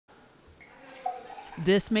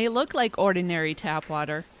This may look like ordinary tap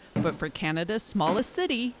water, but for Canada's smallest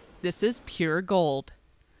city, this is pure gold.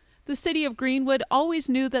 The city of Greenwood always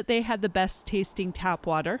knew that they had the best tasting tap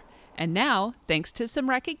water, and now, thanks to some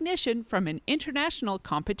recognition from an international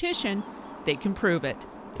competition, they can prove it.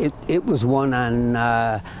 It was one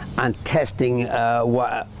on testing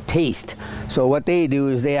taste. So what they do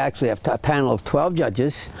is they actually have a panel of 12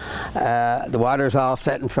 judges. The water's all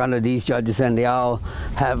set in front of these judges, and they all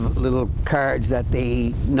have little cards that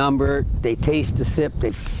they number. They taste the sip,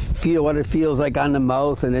 they feel what it feels like on the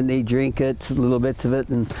mouth, and then they drink it, little bits of it.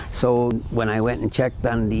 And so when I went and checked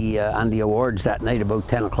on the awards that night about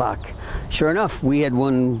 10 o'clock, sure enough, we had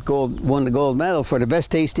won the gold medal for the best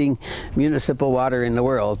tasting municipal water in the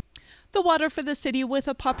world. The water for the city, with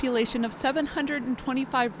a population of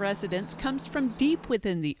 725 residents, comes from deep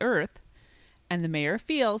within the earth, and the mayor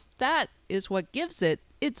feels that is what gives it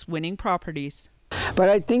its winning properties. But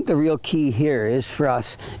I think the real key here is for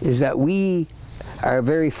us is that we are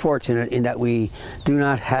very fortunate in that we do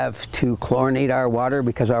not have to chlorinate our water,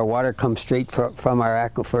 because our water comes straight from our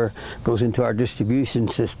aquifer, goes into our distribution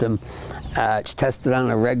system. It's tested on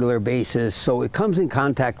a regular basis, so it comes in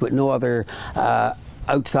contact with no other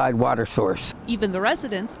outside water source. Even the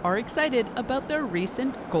residents are excited about their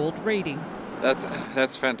recent gold rating.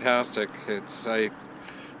 That's fantastic. I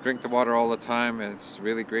drink the water all the time, and it's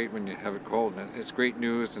really great when you have it cold. It's great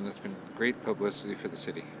news, and it's been great publicity for the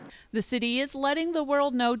city. The city is letting the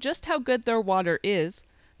world know just how good their water is.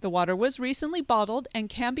 The water was recently bottled and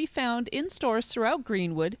can be found in stores throughout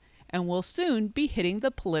Greenwood, and will soon be hitting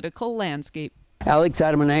the political landscape. Alex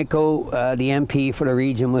Adamanenko, the MP for the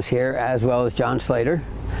region, was here, as well as John Slater.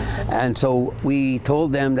 And so we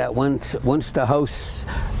told them that once the House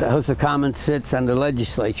of Commons sits on the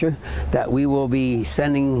legislature, that we will be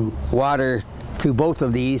sending water to both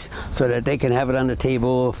of these so that they can have it on the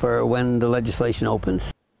table for when the legislation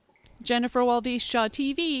opens. Jennifer Waldish, Shaw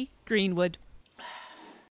TV, Greenwood.